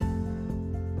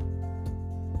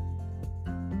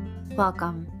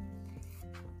Welcome.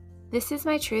 This Is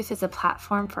My Truth is a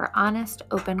platform for honest,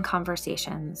 open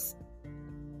conversations.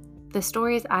 The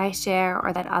stories I share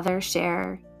or that others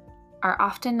share are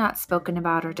often not spoken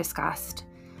about or discussed,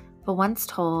 but once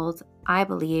told, I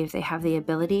believe they have the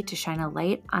ability to shine a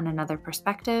light on another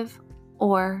perspective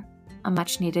or a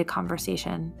much-needed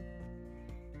conversation.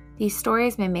 These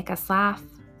stories may make us laugh,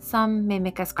 some may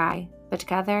make us cry, but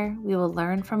together we will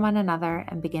learn from one another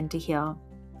and begin to heal.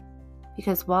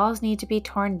 Because walls need to be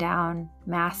torn down,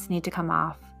 masks need to come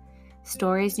off,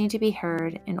 stories need to be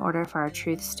heard in order for our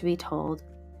truths to be told.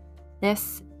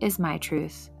 This is my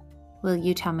truth. Will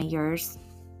you tell me yours?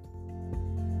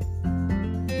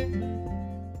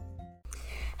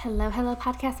 Hello,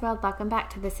 podcast world. Welcome back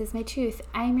to This Is My Truth.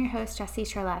 I am your host, Jessie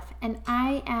Sherleff, and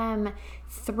I am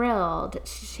thrilled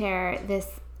to share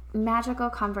this magical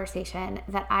conversation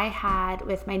that I had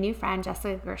with my new friend,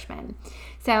 Jessica Gershman.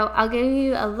 So I'll give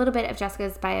you a little bit of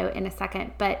Jessica's bio in a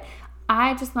second, but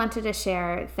I just wanted to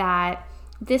share that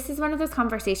this is one of those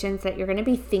conversations that you're going to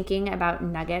be thinking about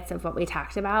nuggets of what we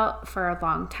talked about for a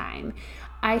long time.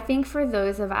 I think for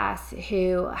those of us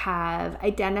who have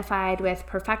identified with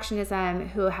perfectionism,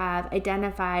 who have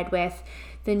identified with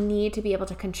the need to be able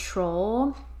to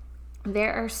control,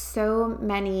 there are so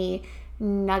many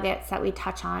nuggets that we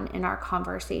touch on in our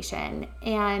conversation.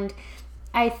 And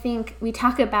I think we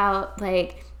talk about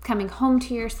like coming home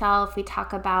to yourself. We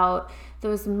talk about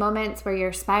those moments where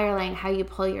you're spiraling, how you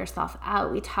pull yourself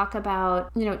out. We talk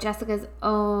about, Jessica's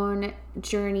own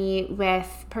journey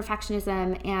with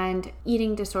perfectionism and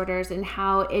eating disorders and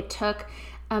how it took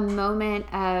a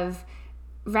moment of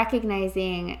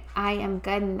recognizing I am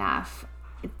good enough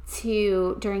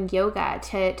during yoga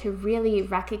to really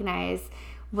recognize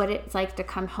what it's like to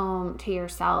come home to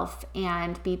yourself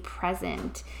and be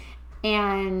present.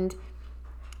 And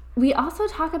we also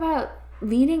talk about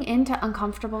leaning into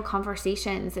uncomfortable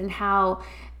conversations and how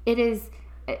it is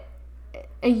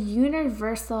a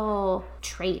universal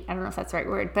trait. I don't know if that's the right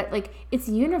word, but like it's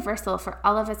universal for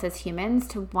all of us as humans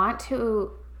to want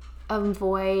to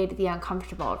avoid the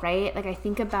uncomfortable, right? Like I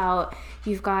think about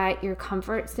you've got your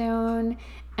comfort zone,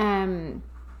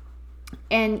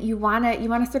 and you want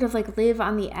to sort of like live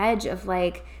on the edge of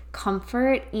like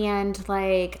comfort and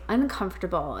like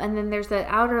uncomfortable. And then there's the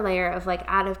outer layer of like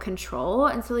out of control.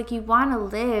 And so like you want to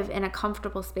live in a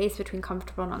comfortable space between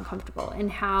comfortable and uncomfortable.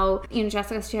 And how,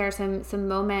 Jessica shares some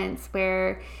moments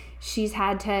where she's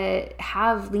had to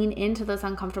lean into those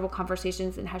uncomfortable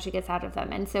conversations and how she gets out of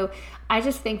them. And so I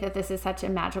just think that this is such a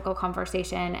magical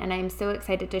conversation and I'm so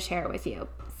excited to share it with you.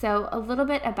 So a little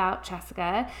bit about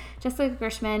Jessica. Jessica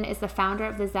Gershman is the founder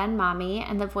of the Zen Mommy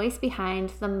and the voice behind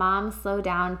the Mom Slow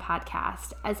Down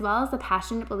podcast, as well as a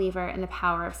passionate believer in the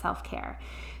power of self-care.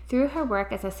 Through her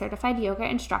work as a certified yoga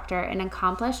instructor, an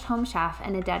accomplished home chef,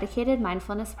 and a dedicated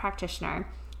mindfulness practitioner,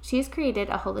 she has created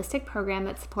a holistic program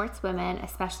that supports women,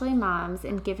 especially moms,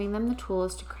 in giving them the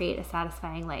tools to create a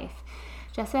satisfying life.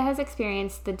 Jessica has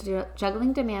experienced the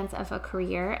juggling demands of a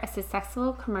career as a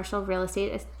successful commercial real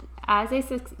estate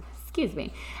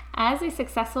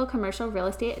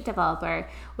developer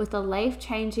with the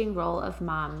life-changing role of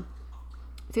mom.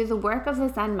 Through the work of the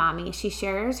Zen Mommy, she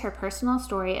shares her personal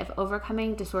story of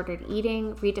overcoming disordered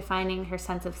eating, redefining her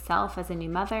sense of self as a new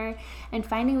mother, and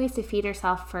finding ways to feed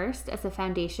herself first as a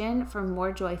foundation for a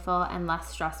more joyful and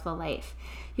less stressful life.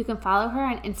 You can follow her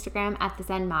on Instagram at the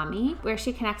Zen Mommy, where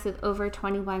she connects with over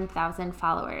 21,000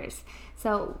 followers.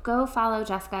 So go follow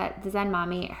Jessica, the Zen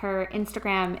Mommy. Her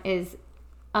Instagram is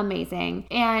amazing.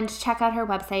 And check out her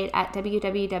website at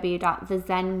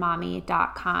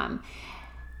www.thezenmommy.com.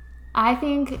 I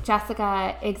think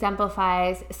Jessica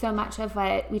exemplifies so much of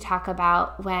what we talk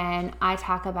about when I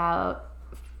talk about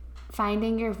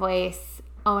finding your voice,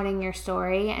 owning your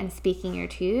story, and speaking your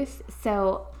truth.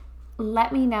 So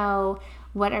let me know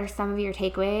what are some of your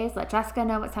takeaways. Let Jessica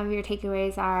know what some of your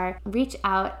takeaways are. Reach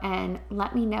out and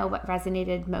let me know what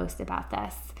resonated most about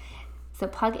this. So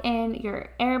plug in your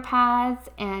AirPods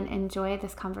and enjoy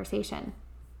this conversation.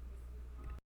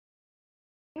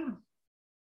 Yeah.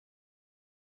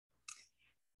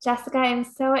 Jessica, I'm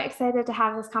so excited to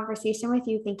have this conversation with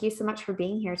you. Thank you so much for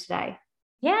being here today.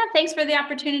 Yeah, thanks for the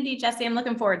opportunity, Jessie. I'm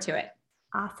looking forward to it.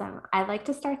 Awesome. I like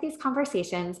to start these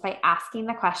conversations by asking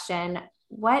the question,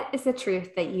 what is the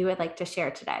truth that you would like to share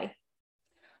today?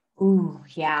 Ooh,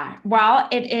 yeah. Well,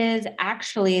 it is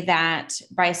actually that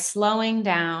by slowing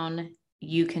down,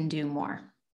 you can do more.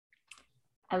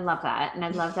 I love that. And I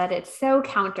love that it's so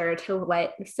counter to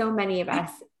what so many of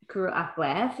us grew up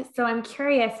with. So I'm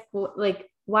curious, like,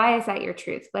 why is that your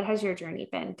truth? What has your journey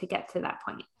been to get to that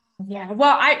point? Yeah.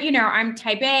 Well, I'm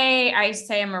type A. I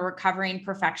say I'm a recovering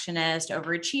perfectionist,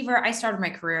 overachiever. I started my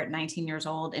career at 19 years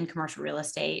old in commercial real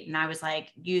estate. And I was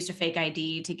like, used a fake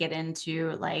ID to get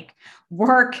into like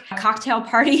work cocktail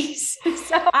parties.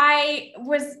 So I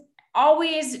was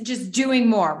always just doing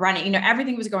more, running,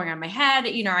 everything was going on in my head.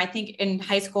 I think in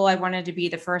high school, I wanted to be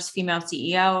the first female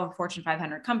CEO of a Fortune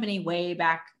 500 company way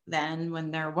back then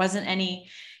when there wasn't any,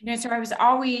 so I was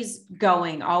always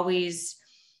going, always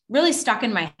really stuck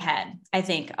in my head, I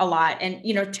think a lot. And,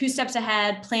 2 steps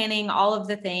ahead, planning all of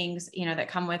the things, that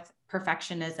come with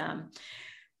perfectionism.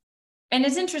 And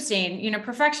it's interesting,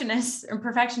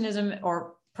 perfectionism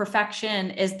or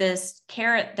perfection is this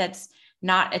carrot that's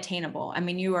not attainable. I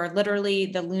mean, you are literally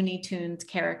the Looney Tunes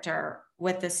character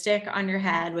with the stick on your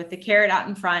head, with the carrot out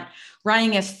in front,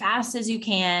 running as fast as you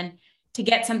can to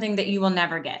get something that you will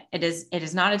never get. It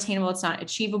is not attainable. It's not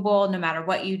achievable, no matter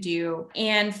what you do.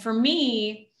 And for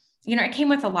me, it came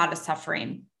with a lot of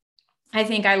suffering. I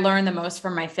think I learned the most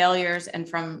from my failures and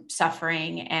from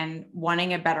suffering and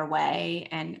wanting a better way.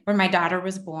 And when my daughter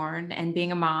was born, and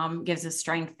being a mom gives us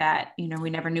strength that, we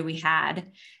never knew we had,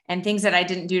 and things that I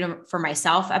didn't do for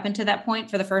myself up until that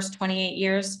point. For the first 28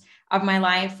 years of my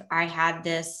life, I had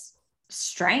this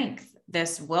strength,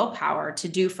 this willpower to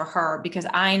do for her, because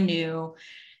I knew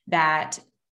that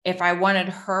if I wanted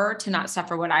her to not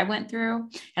suffer what I went through,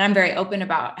 and I'm very open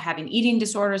about having eating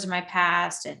disorders in my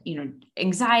past and,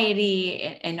 anxiety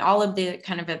and all of the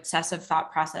kind of obsessive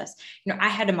thought process, I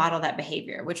had to model that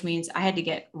behavior, which means I had to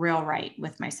get real right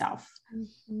with myself.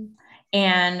 Mm-hmm.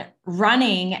 And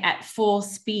running at full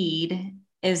speed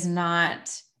is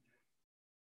not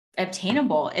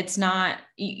obtainable. It's not,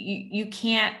 you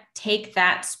can't take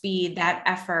that speed, that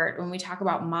effort. When we talk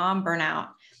about mom burnout,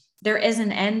 there is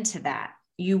an end to that.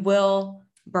 You will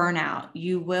burn out.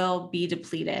 You will be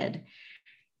depleted.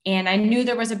 And I knew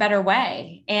there was a better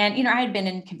way. And, I had been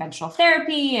in conventional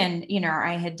therapy and,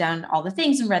 I had done all the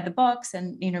things and read the books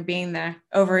and, being the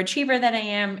overachiever that I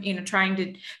am, trying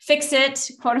to fix it,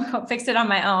 quote unquote, fix it on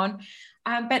my own.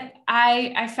 But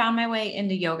I found my way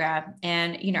into yoga,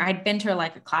 and, I'd been to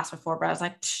like a class before, but I was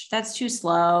like, that's too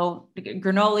slow.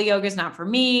 Granola yoga is not for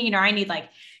me. I need like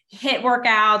HIIT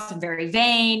workouts and very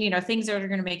vain, things that are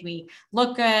going to make me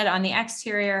look good on the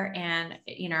exterior. And,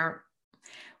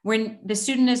 when the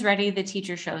student is ready, the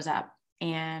teacher shows up.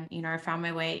 And, I found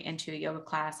my way into a yoga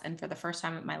class. And for the first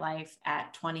time in my life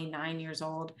at 29 years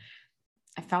old,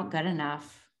 I felt good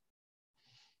enough,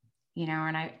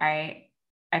 and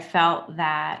I felt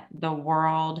that the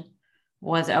world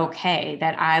was okay,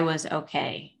 that I was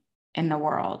okay in the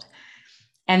world.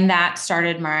 And that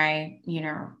started my,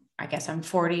 I guess I'm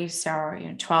 40, so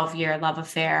 12-year love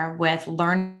affair with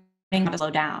learning how to slow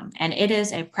down. And it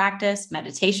is a practice.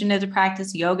 Meditation is a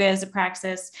practice. Yoga is a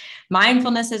practice.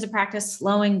 Mindfulness is a practice.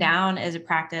 Slowing down is a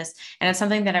practice. And it's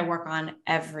something that I work on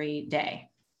every day.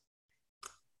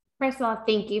 First of all,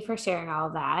 thank you for sharing all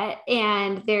of that.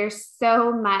 And there's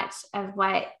so much of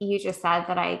what you just said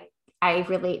that I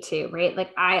relate to, right?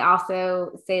 Like I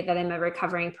also say that I'm a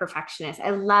recovering perfectionist. I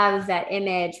love that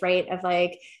image, right? Of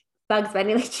like Bugs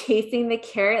Bunny, like chasing the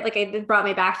carrot. Like it brought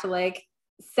me back to like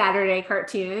Saturday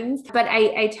cartoons, but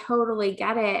I totally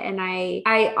get it. And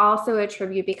I also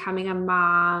attribute becoming a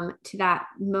mom to that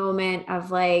moment of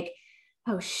like,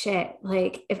 oh shit,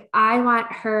 like if I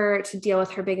want her to deal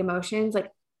with her big emotions,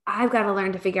 like I've got to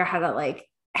learn to figure out how to like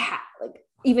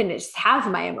even just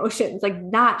have my emotions, like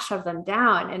not shove them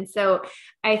down. And so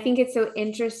I think it's so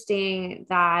interesting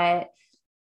that,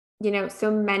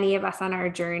 so many of us on our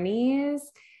journeys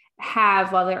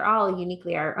have, while they're all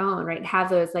uniquely our own, right, have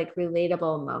those like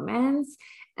relatable moments.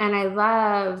 And I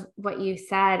love what you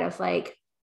said of like,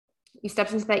 you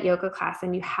stepped into that yoga class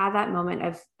and you had that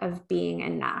moment of being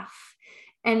enough.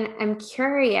 And I'm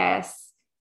curious,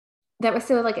 that was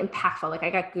so like impactful. Like I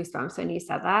got goosebumps when you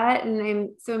said that. And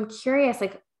I'm curious,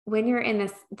 like when you're in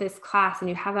this class and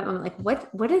you have that moment, like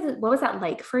what was that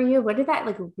like for you? What did that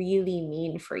like really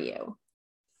mean for you?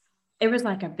 It was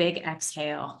like a big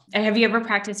exhale. Have you ever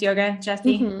practiced yoga,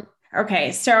 Jessie? Mm-hmm.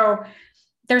 Okay. So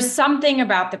there's something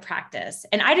about the practice,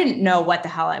 and I didn't know what the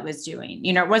hell I was doing.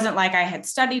 It wasn't like I had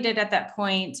studied it at that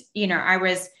point. I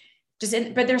was just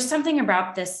but there's something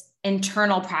about this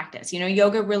internal practice.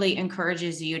 Yoga really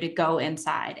encourages you to go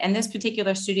inside. And this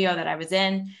particular studio that I was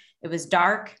in, it was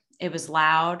dark, it was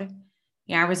loud.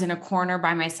 I was in a corner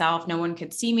by myself. No one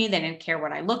could see me. They didn't care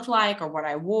what I looked like or what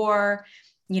I wore.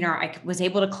 I was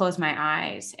able to close my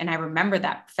eyes. And I remember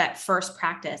that first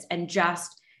practice and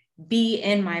just be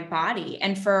in my body.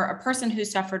 And for a person who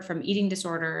suffered from eating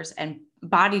disorders and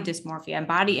body dysmorphia and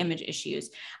body image issues,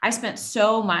 I spent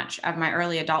so much of my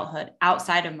early adulthood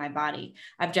outside of my body,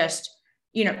 of just,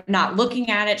 not looking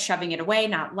at it, shoving it away,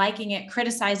 not liking it,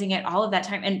 criticizing it, all of that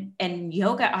time. And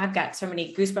yoga, I've got so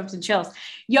many goosebumps and chills.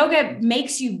 Yoga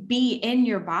makes you be in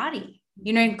your body,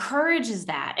 encourages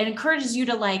that, and encourages you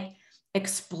to like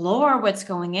explore what's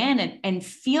going in and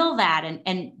feel that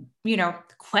and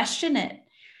question it.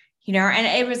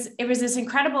 And it was this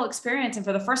incredible experience. And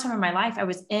for the first time in my life, I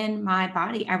was in my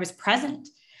body. I was present.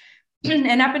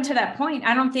 And up until that point,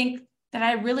 I don't think that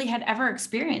I really had ever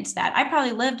experienced that. I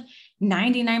probably lived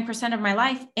 99% of my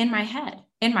life in my head,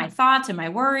 in my thoughts and my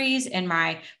worries and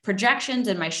my projections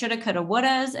and my shoulda, coulda,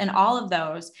 wouldas and all of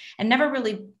those, and never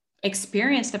really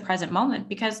experienced the present moment,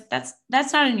 because that's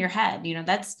not in your head.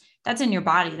 That's in your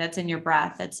body. That's in your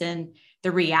breath. That's in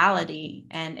the reality.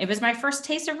 And it was my first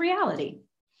taste of reality.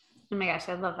 Oh my gosh,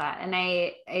 I love that. And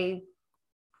I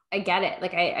get it.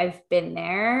 Like I've been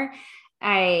there.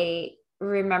 I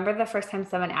remember the first time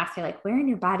someone asked me, like, where in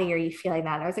your body are you feeling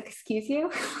that? And I was like, excuse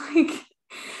you?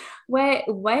 Like,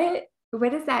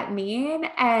 what does that mean?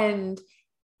 And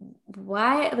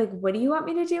what do you want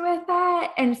me to do with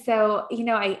that? And so,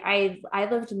 I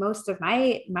lived most of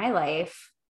my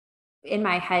life in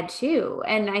my head too.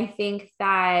 And I think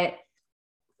that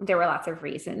there were lots of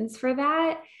reasons for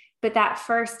that. But that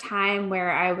first time where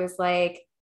I was like,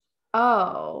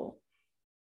 oh,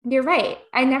 you're right.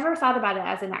 I never thought about it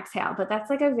as an exhale, but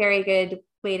that's like a very good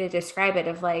way to describe it,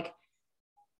 of like,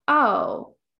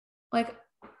 oh, like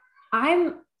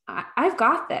I've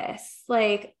got this,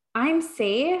 like I'm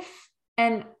safe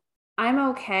and I'm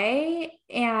okay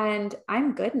and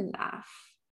I'm good enough.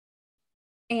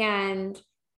 And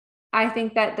I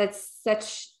think that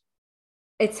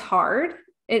it's hard.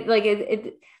 It like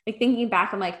thinking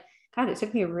back, I'm like, God, it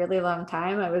took me a really long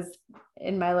time. I was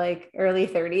in my like early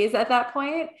 30s at that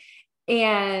point.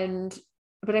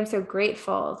 But I'm so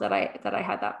grateful that I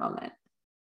had that moment.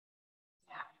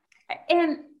 Yeah.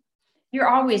 And you're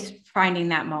always finding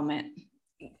that moment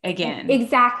again.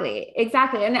 Exactly.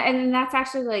 And that's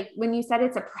actually like when you said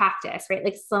it's a practice, right?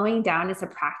 Like slowing down is a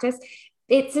practice.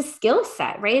 It's a skill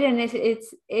set, right? And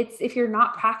it's if you're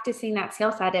not practicing that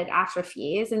skill set, it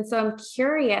atrophies. And so I'm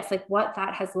curious, like what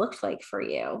that has looked like for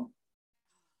you.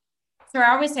 So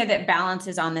I always say that balance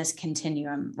is on this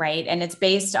continuum, right? And it's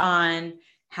based on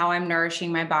how I'm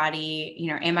nourishing my body.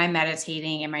 Am I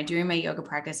meditating? Am I doing my yoga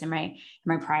practice? Am I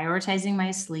prioritizing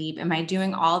my sleep? Am I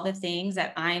doing all the things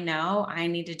that I know I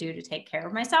need to do to take care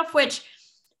of myself? Which,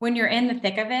 when you're in the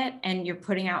thick of it and you're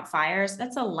putting out fires,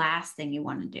 that's the last thing you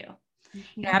want to do.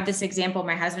 I have this example.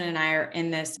 My husband and I are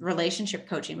in this relationship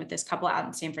coaching with this couple out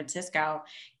in San Francisco,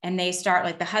 and they start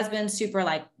like, the husband super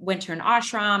like went to an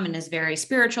ashram and is very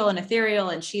spiritual and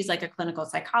ethereal. And she's like a clinical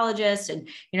psychologist, and,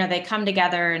 they come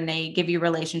together and they give you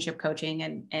relationship coaching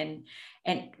and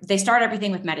they start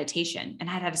everything with meditation. And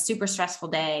I'd had a super stressful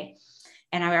day,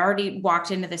 and I already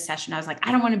walked into this session. I was like,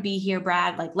 I don't want to be here,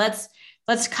 Brad. Like, let's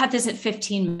cut this at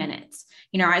 15 minutes.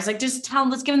 I was like,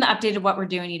 let's give him the update of what we're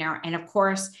doing, and of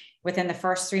course, within the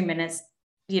first 3 minutes,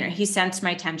 he sensed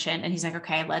my tension and he's like,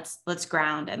 okay, let's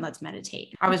ground and let's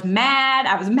meditate. I was mad.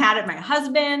 I was mad at my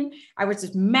husband. I was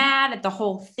just mad at the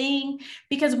whole thing,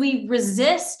 because we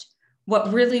resist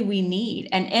what really we need.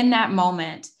 And in that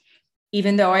moment,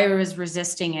 even though I was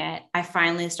resisting it, I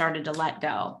finally started to let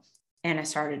go and I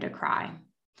started to cry.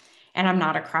 And I'm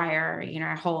not a crier.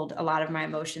 I hold a lot of my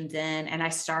emotions in, and I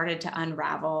started to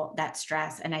unravel that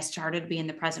stress, and I started to be in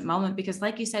the present moment, because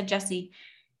like you said, Jessie,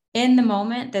 in the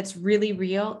moment that's really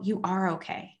real, you are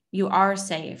okay. You are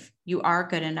safe. You are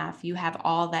good enough. You have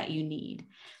all that you need.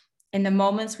 In the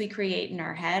moments we create in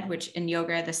our head, which in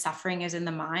yoga, the suffering is in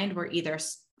the mind, we're either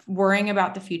worrying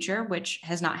about the future, which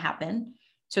has not happened.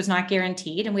 So it's not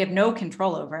guaranteed, and we have no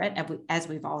control over it, as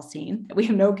we've all seen. We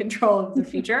have no control of the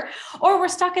future, or we're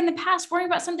stuck in the past worrying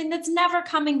about something that's never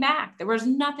coming back. There was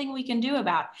nothing we can do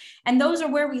about. And those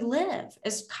are where we live,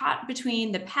 is caught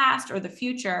between the past or the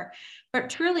future, but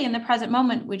truly in the present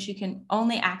moment, which you can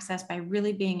only access by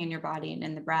really being in your body and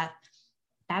in the breath.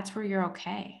 That's where you're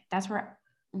okay. That's where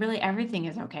really everything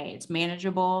is okay. It's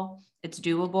manageable. It's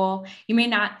doable. You may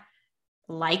not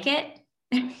like it.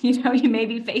 You may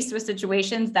be faced with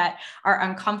situations that are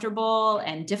uncomfortable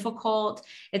and difficult.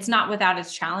 It's not without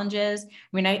its challenges.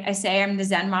 I say I'm the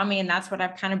Zen mommy, and that's what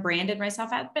I've kind of branded myself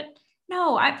as, but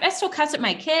no, I still cuss at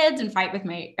my kids and fight with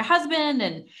my husband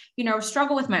and,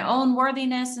 struggle with my own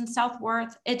worthiness and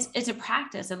self-worth. It's a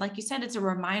practice. And like you said, it's a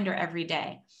reminder every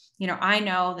day. I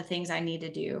know the things I need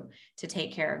to do to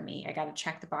take care of me. I got to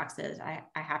check the boxes. I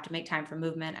have to make time for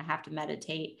movement. I have to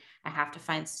meditate. I have to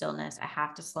find stillness. I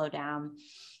have to slow down.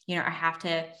 I have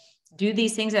to do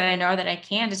these things that I know that I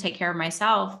can to take care of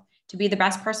myself, to be the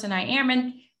best person I am.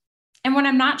 And when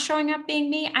I'm not showing up being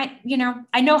me,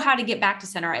 I know how to get back to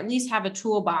center. I at least have a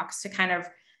toolbox to kind of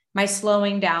my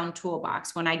slowing down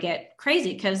toolbox when I get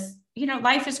crazy, because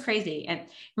life is crazy. And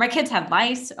my kids had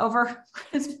lice over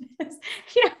Christmas.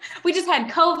 We just had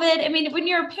COVID. I mean, when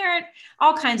you're a parent,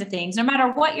 all kinds of things, no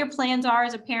matter what your plans are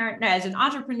as a parent, as an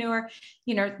entrepreneur,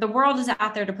 the world is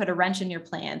out there to put a wrench in your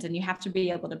plans, and you have to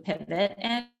be able to pivot.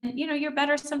 And, you're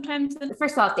better sometimes than.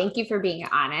 First of all, thank you for being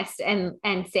honest and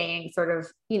saying sort of,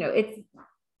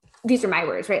 these are my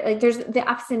words, right? Like there's the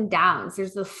ups and downs,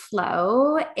 there's the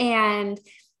flow. And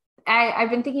I've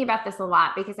been thinking about this a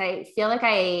lot, because I feel like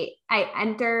I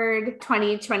entered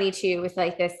 2022 with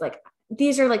like this, like,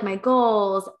 these are like my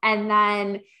goals. And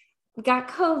then we got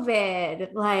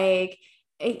COVID, like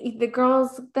the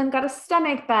girls then got a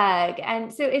stomach bug.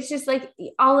 And so it's just like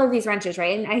all of these wrenches,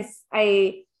 right? And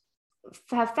I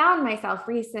have found myself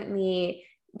recently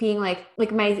being like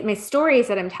my stories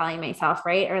that I'm telling myself,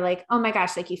 right, are like, oh my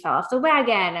gosh, like you fell off the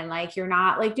wagon, and like you're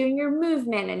not like doing your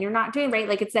movement, and you're not doing right.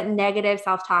 Like it's that negative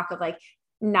self-talk of like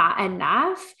not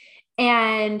enough.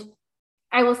 And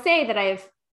I will say that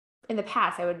in the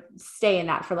past, I would stay in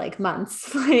that for like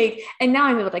months, and now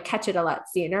I'm able to catch it a lot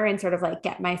sooner and sort of like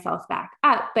get myself back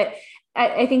up. But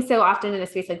I think so often in a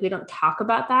space, like we don't talk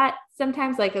about that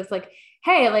sometimes. Like it's like,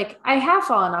 hey, like I have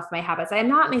fallen off my habits. I'm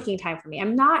not making time for me.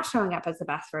 I'm not showing up as the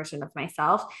best version of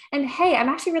myself. And hey, I'm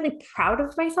actually really proud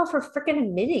of myself for freaking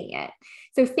admitting it.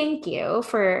 So thank you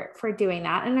for doing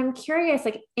that. And I'm curious,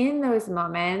 like in those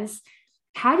moments,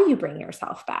 how do you bring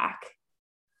yourself back?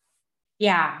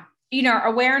 Yeah.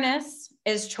 Awareness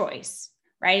is choice,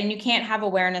 right? And you can't have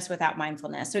awareness without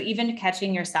mindfulness. So even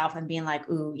catching yourself and being like,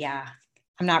 ooh, yeah,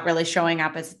 I'm not really showing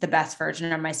up as the best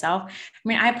version of myself. I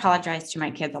mean, I apologize to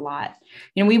my kids a lot.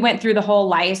 We went through the whole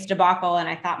lice debacle, and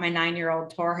I thought my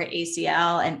 9-year-old tore her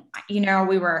ACL, and,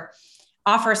 we were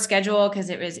off our schedule because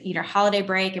it was, holiday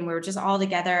break, and we were just all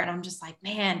together. And I'm just like,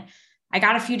 man, I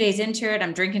got a few days into it.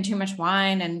 I'm drinking too much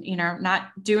wine and,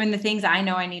 not doing the things I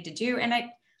know I need to do. And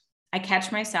I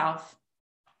catch myself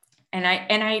and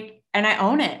I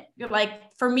own it.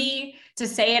 Like for me to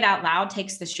say it out loud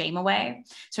takes the shame away.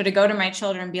 So to go to my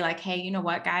children and be like, hey, you know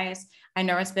what, guys, I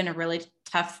know it's been a really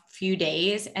tough few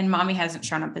days, and mommy hasn't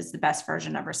shown up as the best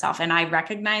version of herself. And I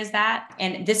recognize that.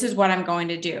 And this is what I'm going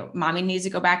to do. Mommy needs to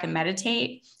go back and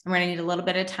meditate. I'm going to need a little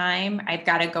bit of time. I've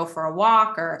got to go for a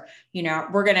walk, or,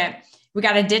 we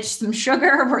got to ditch some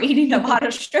sugar. We're eating a lot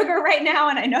of sugar right now.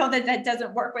 And I know that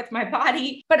doesn't work with my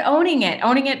body, but owning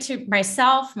it to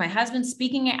myself, my husband,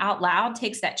 speaking it out loud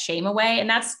takes that shame away. And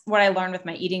that's what I learned with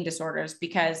my eating disorders,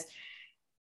 because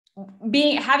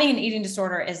having an eating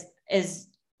disorder is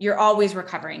you're always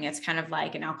recovering. It's kind of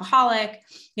like an alcoholic,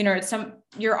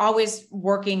 you're always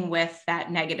working with that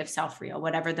negative self-reel,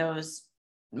 whatever those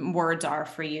words are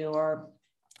for you, or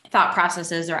thought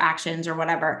processes or actions or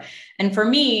whatever. And for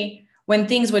me, when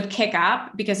things would kick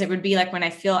up, because it would be like when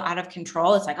I feel out of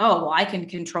control, it's like, oh, well, I can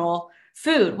control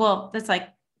food. Well, that's like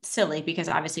silly, because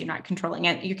obviously you're not controlling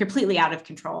it. You're completely out of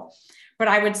control. But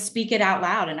I would speak it out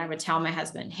loud, and I would tell my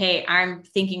husband, hey, I'm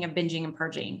thinking of binging and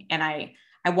purging. And I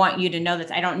want you to know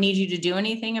that I don't need you to do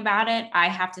anything about it. I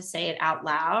have to say it out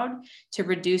loud to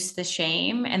reduce the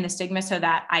shame and the stigma so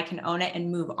that I can own it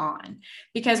and move on.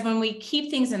 Because when we keep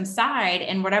things inside,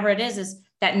 and whatever it is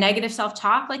that negative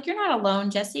self-talk, like you're not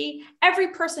alone, Jesse. Every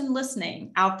person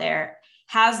listening out there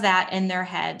has that in their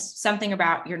heads, something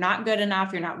about you're not good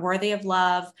enough, you're not worthy of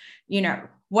love,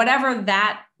 whatever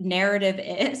that narrative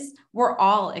is, we're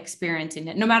all experiencing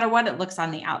it, no matter what it looks on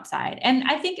the outside. And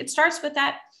I think it starts with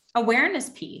that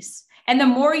awareness piece. And the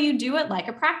more you do it like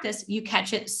a practice, you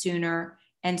catch it sooner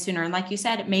and sooner. And like you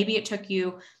said, maybe it took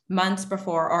you months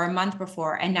before or a month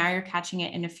before, and now you're catching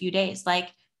it in a few days.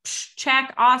 Like,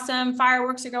 check, awesome,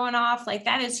 fireworks are going off. Like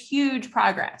that is huge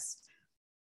progress.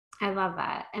 I love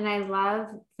that. And I love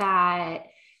that,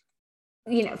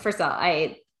 first of all,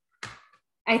 I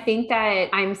think that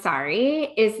I'm sorry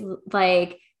is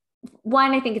like,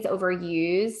 one, I think it's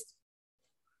overused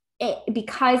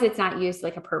because it's not used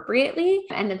like appropriately.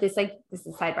 And this is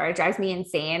a sidebar, it drives me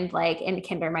insane. Like in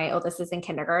my oldest is in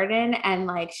kindergarten, and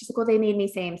like, she's like, well, they made me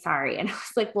say I'm sorry. And I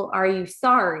was like, well, are you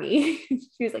sorry?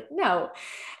 She was like, no.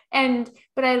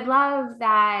 But I love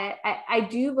that. I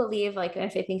do believe, like,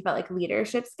 if I think about like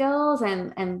leadership skills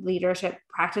and leadership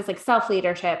practice, like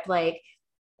self-leadership, like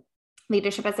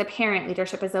leadership as a parent,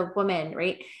 leadership as a woman,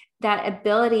 right? That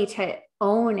ability to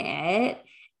own it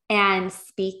and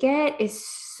speak it is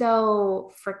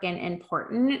so freaking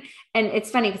important. And it's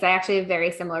funny because I actually have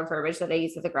very similar verbiage that I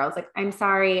use with the girls. Like, I'm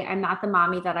sorry, I'm not the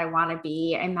mommy that I want to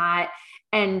be. I'm not.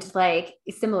 And like,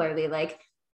 similarly, like,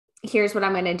 here's what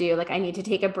I'm going to do. Like, I need to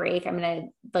take a break. I'm going to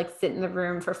like sit in the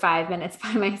room for 5 minutes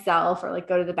by myself or like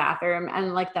go to the bathroom.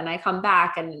 And like, then I come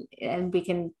back and we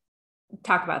can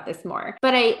talk about this more.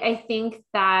 But I think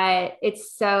that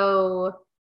it's so,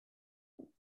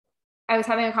 I was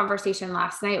having a conversation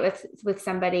last night with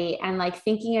somebody and like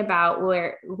thinking about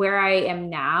where I am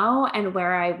now and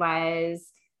where I was,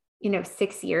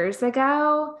 6 years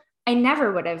ago. I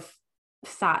never would have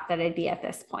thought that I'd be at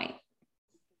this point.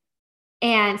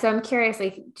 And so I'm curious,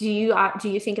 like, do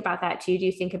you think about that too? Do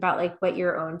you think about like what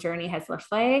your own journey has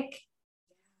looked like?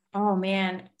 Oh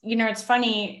man, it's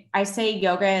funny. I say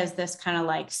yoga is this kind of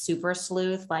like super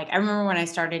sleuth. Like I remember when I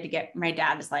started to get, my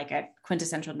dad is like a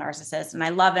quintessential narcissist and I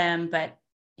love him, but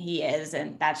he is,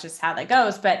 and that's just how that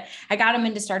goes. But I got him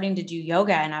into starting to do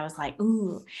yoga and I was like,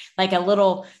 ooh, like a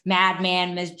little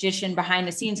madman magician behind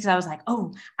the scenes. Cause I was like,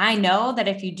 oh, I know that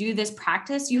if you do this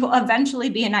practice, you will eventually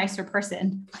be a nicer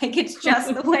person. Like it's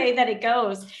just the way that it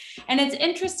goes. And it's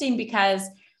interesting because,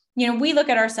 we look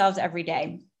at ourselves every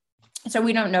day. So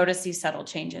we don't notice these subtle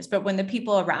changes, but when the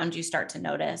people around you start to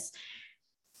notice,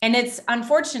 and it's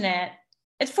fortunate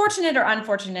or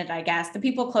unfortunate, I guess, the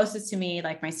people closest to me,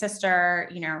 like my sister,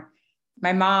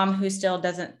 my mom, who still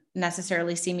doesn't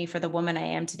necessarily see me for the woman I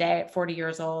am today at 40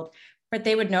 years old, but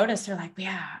they would notice, they're like,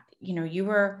 yeah,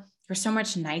 you're so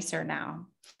much nicer now.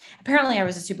 Apparently I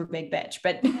was a super big bitch,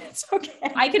 but it's okay.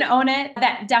 I can own it.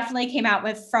 That definitely came out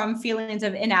from feelings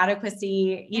of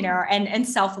inadequacy, and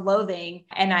self-loathing.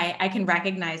 And I can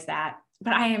recognize that,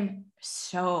 but I am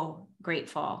so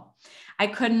grateful. I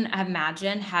couldn't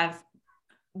imagine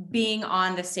being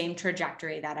on the same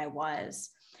trajectory that I was,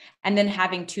 and then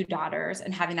having 2 daughters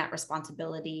and having that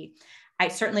responsibility. I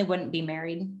certainly wouldn't be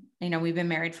married. We've been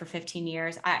married for 15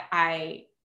 years.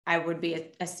 I would be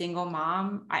a single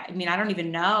mom. I mean, I don't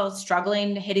even know,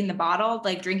 struggling, hitting the bottle,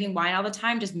 like drinking wine all the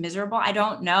time, just miserable. I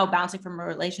don't know, bouncing from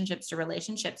relationships to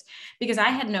relationships because I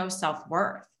had no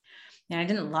self-worth and I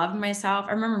didn't love myself.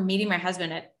 I remember meeting my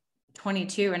husband at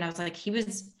 22 and I was like, he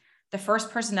was the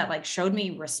first person that like showed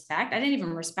me respect. I didn't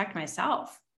even respect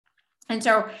myself. And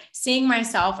so seeing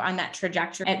myself on that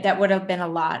trajectory, that would have been a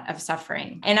lot of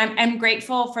suffering. And I'm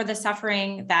grateful for the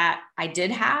suffering that I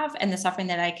did have and the suffering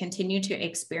that I continue to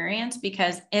experience,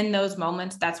 because in those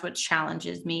moments, that's what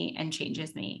challenges me and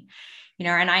changes me.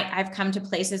 And I've come to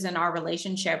places in our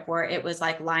relationship where it was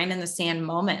like line in the sand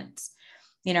moments,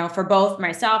 for both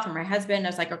myself and my husband. I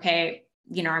was like, okay,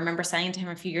 I remember saying to him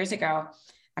a few years ago,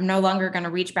 I'm no longer going to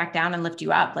reach back down and lift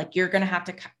you up. Like you're going to have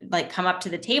to like come up to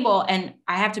the table and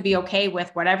I have to be okay with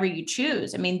whatever you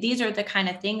choose. I mean, these are the kind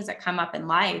of things that come up in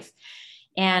life.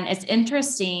 And it's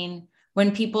interesting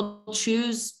when people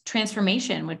choose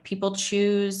transformation, when people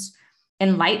choose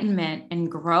enlightenment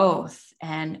and growth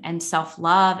and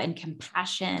self-love and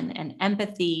compassion and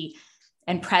empathy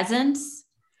and presence.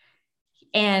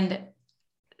 And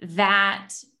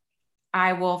that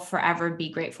I will forever be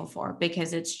grateful for,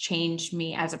 because it's changed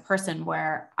me as a person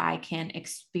where I can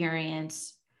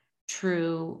experience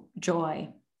true joy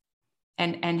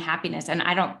and happiness. And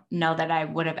I don't know that I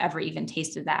would have ever even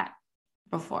tasted that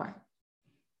before.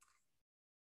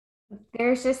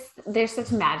 There's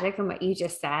such magic in what you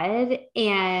just said.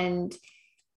 And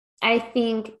I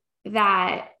think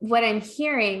that what I'm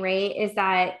hearing, right, is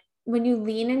that when you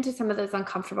lean into some of those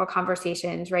uncomfortable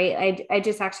conversations, right? I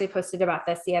just actually posted about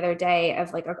this the other day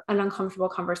of like an uncomfortable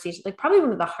conversation, like probably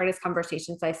one of the hardest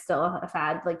conversations I still have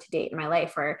had like to date in my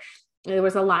life, where there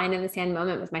was a line in the sand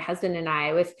moment with my husband and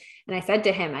and I said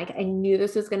to him, like, I knew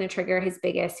this was going to trigger his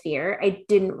biggest fear. I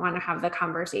didn't want to have the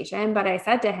conversation, but I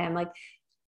said to him, like,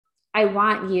 I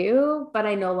want you, but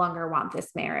I no longer want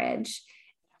this marriage.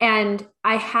 And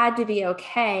I had to be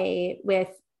okay with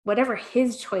whatever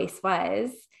his choice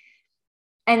was.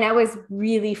 And that was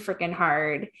really freaking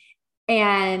hard.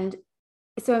 And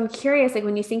so I'm curious, like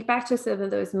when you think back to some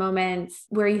of those moments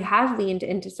where you have leaned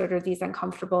into sort of these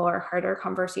uncomfortable or harder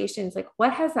conversations, like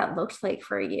what has that looked like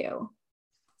for you?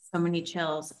 So many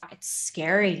chills. It's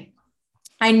scary.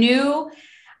 I knew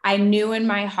in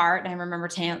my heart, and I remember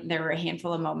there were a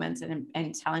handful of moments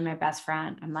and telling my best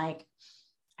friend, I'm like,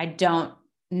 I don't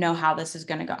know how this is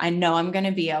going to go. I know I'm going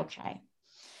to be okay.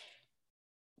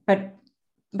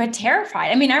 But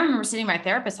terrified. I mean, I remember sitting in my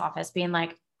therapist's office being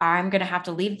like, I'm going to have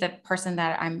to leave the person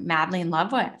that I'm madly in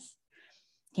love with,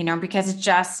 because it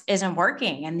just isn't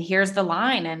working. And here's the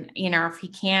line. And, if he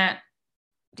can't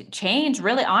change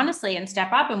really honestly and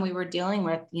step up. And we were dealing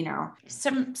with,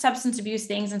 some substance abuse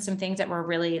things and some things that were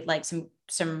really like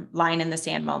some line in the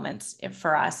sand moments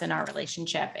for us in our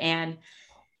relationship. And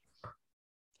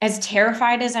as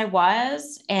terrified as I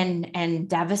was and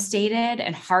devastated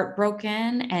and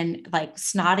heartbroken and like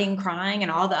snotting crying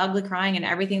and all the ugly crying and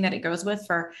everything that it goes with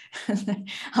for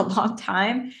a long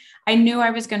time, I knew I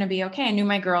was going to be okay. I knew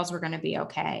my girls were going to be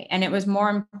okay. And it was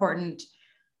more important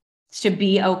to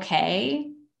be okay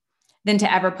than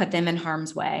to ever put them in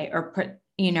harm's way or put,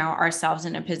 ourselves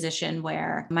in a position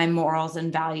where my morals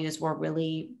and values were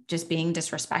really just being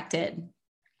disrespected.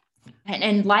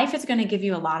 And life is going to give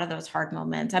you a lot of those hard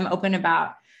moments. I'm open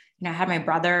about, I had my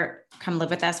brother come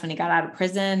live with us when he got out of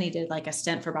prison. He did like a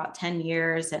stint for about 10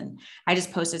 years. And I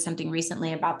just posted something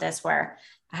recently about this where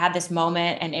I had this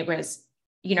moment and it was,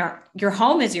 your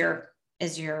home is your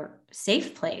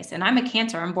safe place. And I'm a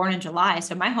Cancer. I'm born in July.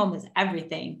 So my home is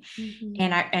everything. Mm-hmm.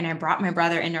 And I brought my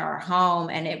brother into our home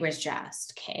and it was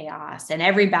just chaos. And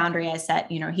every boundary I set,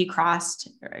 he crossed,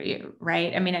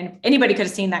 right? I mean, anybody could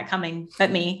have seen that coming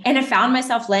but me. And I found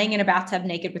myself laying in a bathtub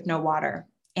naked with no water.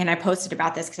 And I posted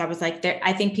about this because I was like,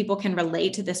 I think people can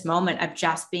relate to this moment of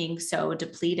just being so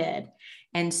depleted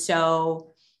and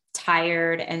so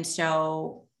tired and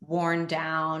so worn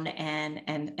down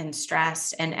and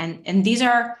stressed. And these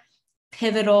are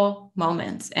pivotal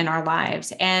moments in our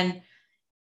lives. And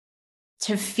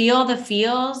to feel the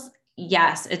feels,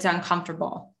 yes, it's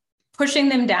uncomfortable. Pushing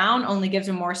them down only gives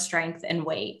them more strength and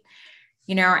weight,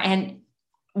 and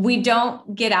we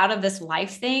don't get out of this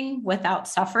life thing without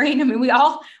suffering. I mean, we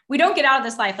don't get out of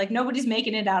this life. Like nobody's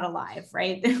making it out alive,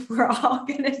 right? We're all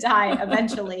going to die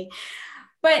eventually.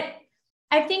 But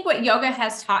I think what yoga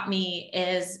has taught me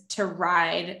is to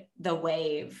ride the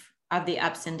wave of the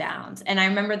ups and downs. And I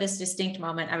remember this distinct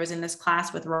moment. I was in this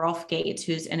class with Rolf Gates,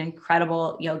 who's an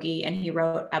incredible yogi, and he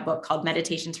wrote a book called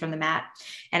Meditations from the Mat.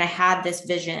 And I had this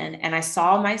vision and I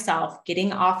saw myself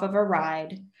getting off of a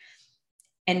ride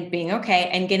and being okay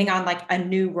and getting on like a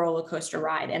new roller coaster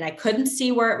ride. And I couldn't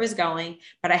see where it was going,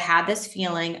 but I had this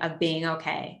feeling of being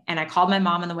okay. And I called my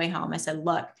mom on the way home. I said,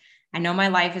 look, I know my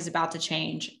life is about to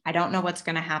change. I don't know what's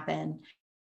going to happen.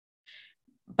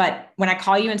 But when I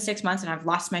call you in 6 months and I've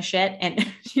lost my shit and,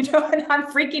 and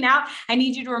I'm freaking out, I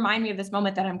need you to remind me of this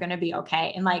moment that I'm going to be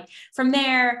okay. And like from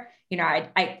there,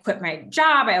 I quit my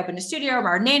job. I opened a studio,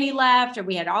 our nanny left, or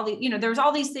we had all the, there was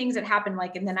all these things that happened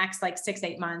like in the next like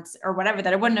 6-8 months or whatever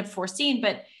that I wouldn't have foreseen,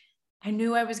 but I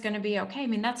knew I was going to be okay. I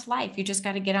mean, that's life. You just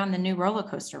got to get on the new roller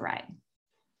coaster ride.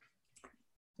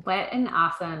 What an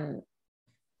awesome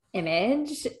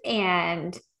image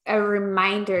and a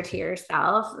reminder to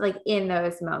yourself, like in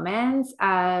those moments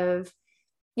of,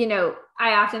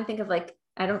 I often think of like,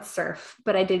 I don't surf,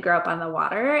 but I did grow up on the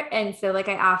water. And so like,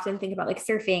 I often think about like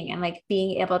surfing and like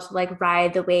being able to like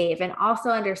ride the wave and also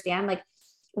understand like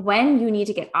when you need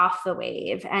to get off the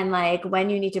wave and like when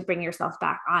you need to bring yourself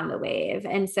back on the wave.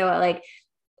 And so like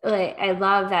I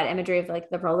love that imagery of like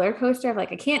the roller coaster of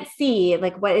like, I can't see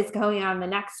like what is going on the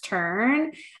next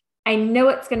turn. I know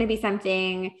it's going to be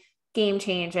something game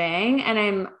changing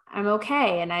and I'm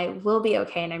okay. And I will be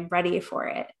okay. And I'm ready for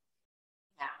it.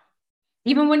 Yeah.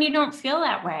 Even when you don't feel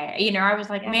that way, I was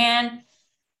like, man,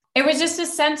 it was just a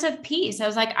sense of peace. I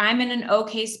was like, I'm in an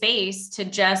okay space to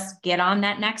just get on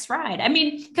that next ride. I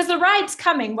mean, because the ride's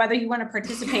coming, whether you want to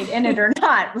participate in it or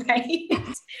not. Right.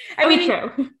 I mean,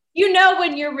 true.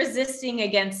 When you're resisting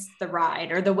against the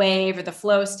ride or the wave or the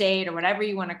flow state or whatever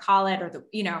you want to call it, or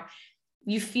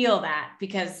you feel that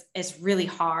because it's really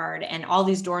hard and all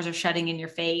these doors are shutting in your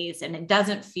face and it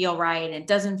doesn't feel right. It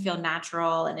doesn't feel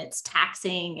natural and it's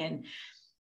taxing and,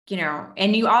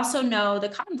 and you also know the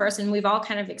converse. And we've all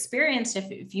kind of experienced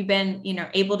if you've been,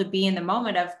 able to be in the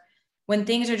moment of when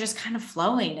things are just kind of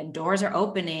flowing and doors are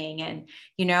opening and,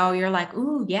 you're like,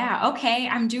 ooh, yeah, okay.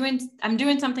 I'm doing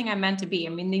something I'm meant to be.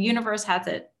 I mean, the universe has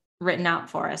it written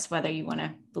out for us, whether you want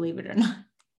to believe it or not.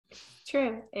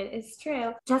 True. It is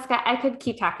true. Jessica, I could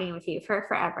keep talking with you for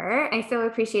forever. I so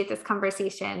appreciate this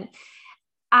conversation.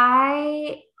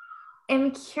 I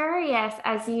am curious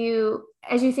as you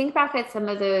think back at some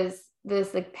of those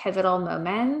like pivotal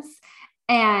moments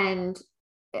and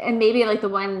maybe like the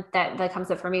one that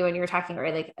comes up for me when you were talking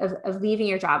about like of leaving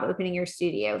your job, opening your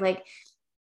studio, like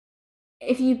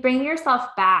if you bring yourself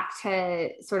back to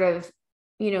sort of,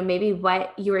 maybe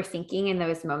what you were thinking in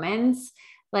those moments,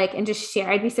 like, and just share,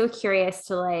 I'd be so curious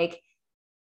to like,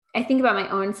 I think about my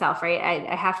own self, right?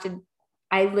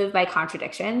 I live by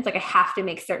contradictions. Like I have to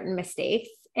make certain mistakes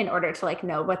in order to like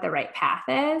know what the right path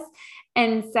is.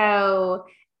 And so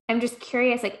I'm just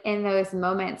curious, like in those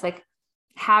moments, like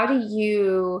how do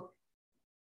you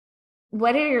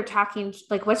what are your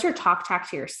what's your talk track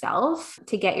to yourself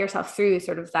to get yourself through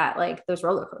sort of that, like those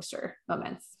roller coaster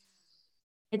moments?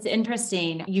 It's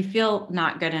interesting. You feel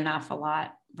not good enough a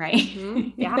lot, right?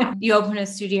 Mm-hmm. Yeah. You open a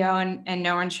studio and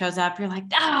no one shows up. You're like,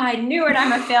 I knew it.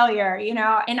 I'm a failure,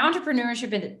 and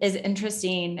entrepreneurship is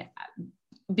interesting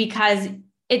because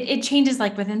it changes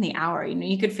like within the hour.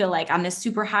 You could feel like on this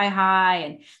super high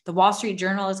and the Wall Street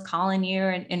Journal is calling you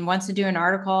and wants to do an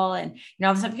article, and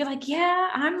all of a sudden you're like, yeah,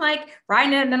 I'm like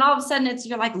writing it, and then all of a sudden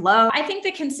you're like low. I think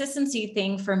the consistency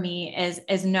thing for me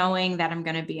is knowing that I'm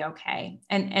going to be okay,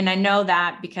 and I know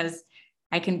that because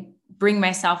I can bring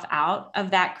myself out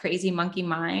of that crazy monkey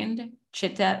mind,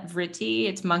 chitta vritti,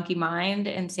 it's monkey mind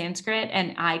in Sanskrit,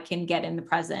 and I can get in the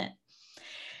present.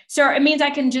 So it means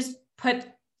I can just put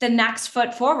the next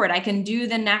foot forward. I can do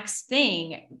the next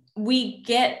thing. We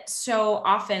get so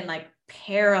often like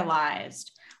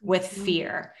paralyzed with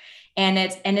fear, and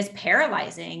it's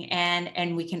paralyzing,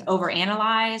 and we can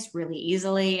overanalyze really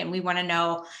easily. And we want to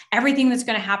know everything that's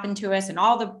going to happen to us and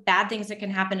all the bad things that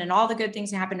can happen and all the good things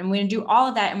that happen. And we do all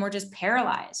of that, and we're just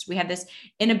paralyzed. We have this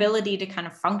inability to kind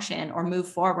of function or move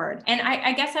forward. And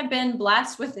I guess I've been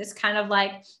blessed with this kind of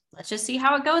like, let's just see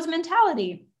how it goes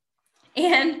mentality.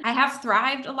 And I have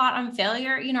thrived a lot on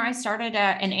failure. I started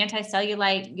an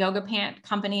anti-cellulite yoga pant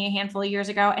company a handful of years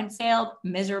ago and failed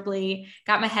miserably,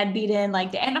 got my head beat in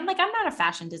and I'm like, I'm not a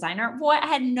fashion designer. I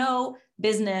had no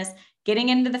business getting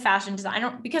into the fashion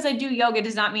design. Because I do yoga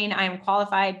does not mean I am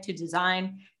qualified to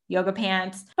design yoga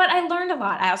pants, but I learned a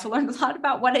lot. I also learned a lot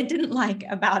about what I didn't like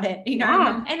about it,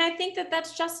 Yeah. And I think that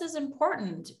that's just as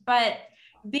important, but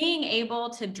being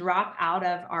able to drop out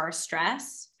of our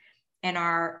stress and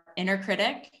our inner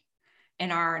critic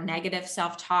and our negative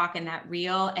self-talk and that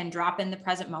reel and drop in the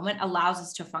present moment allows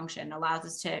us to function, allows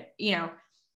us to,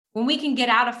 when we can get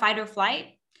out of fight or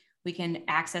flight, we can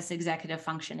access executive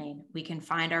functioning. We can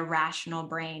find our rational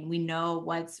brain. We know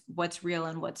what's real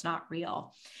and what's not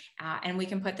real. And we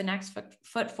can put the next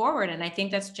foot forward. And I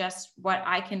think that's just what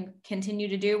I can continue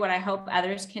to do, what I hope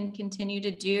others can continue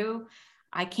to do.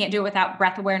 I can't do it without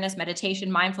breath awareness,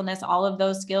 meditation, mindfulness, all of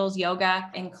those skills,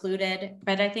 yoga included.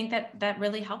 But I think that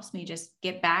really helps me just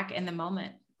get back in the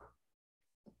moment.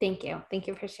 Thank you. Thank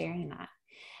you for sharing that.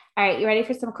 All right. You ready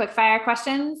for some quick fire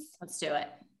questions? Let's do it.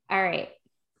 All right.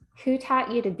 Who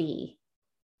taught you to be?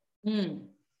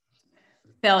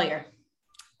 Failure.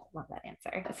 Love that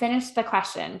answer. Finish the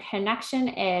question. Connection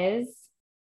is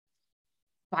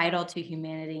vital to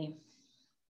humanity.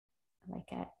 I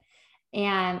like it.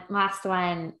 And last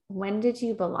one, when did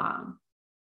you belong?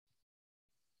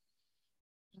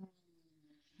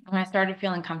 When I started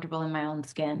feeling comfortable in my own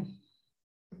skin.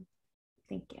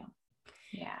 Thank you.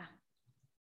 Yeah.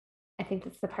 I think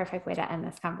that's the perfect way to end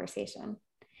this conversation.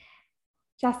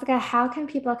 Jessica, how can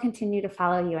people continue to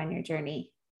follow you on your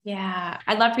journey? Yeah,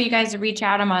 I'd love for you guys to reach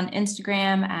out. I'm on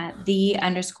Instagram at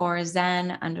 _Zen_mommy.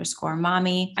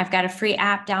 I've got a free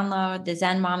app download, the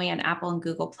Zen Mommy on Apple and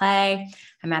Google Play.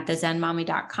 I'm at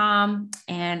thezenmommy.com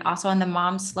and also on the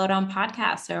Mom Slow Down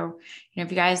podcast. So,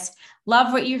 if you guys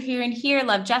love what you're hearing here,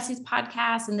 love Jesse's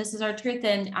podcast, and this is our truth,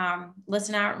 and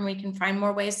listen out and we can find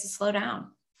more ways to slow down.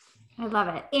 I love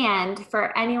it. And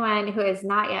for anyone who is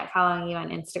not yet following you on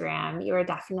Instagram, you are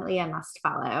definitely a must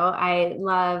follow. I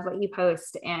love what you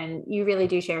post, and you really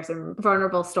do share some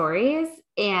vulnerable stories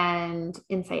and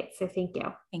insights. So thank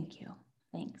you. Thank you.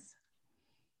 Thanks.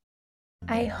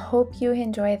 I hope you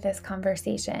enjoyed this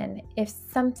conversation. If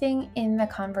something in the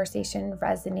conversation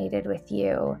resonated with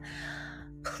you,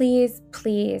 please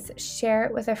share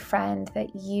it with a friend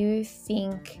that you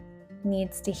think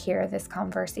needs to hear this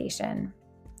conversation.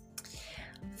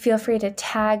 Feel free to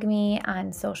tag me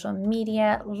on social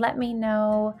media. Let me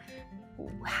know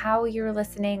how you're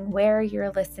listening, where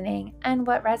you're listening, and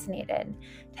what resonated.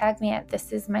 Tag me at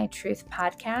This Is My Truth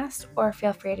podcast, or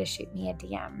feel free to shoot me a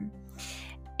DM.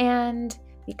 And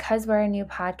because we're a new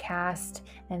podcast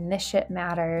and this shit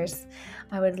matters,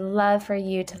 I would love for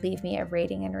you to leave me a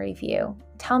rating and review.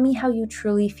 Tell me how you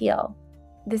truly feel.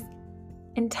 This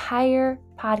entire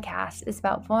podcast is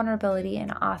about vulnerability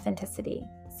and authenticity.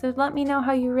 So let me know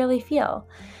how you really feel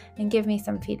and give me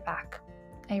some feedback.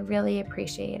 I really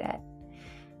appreciate it.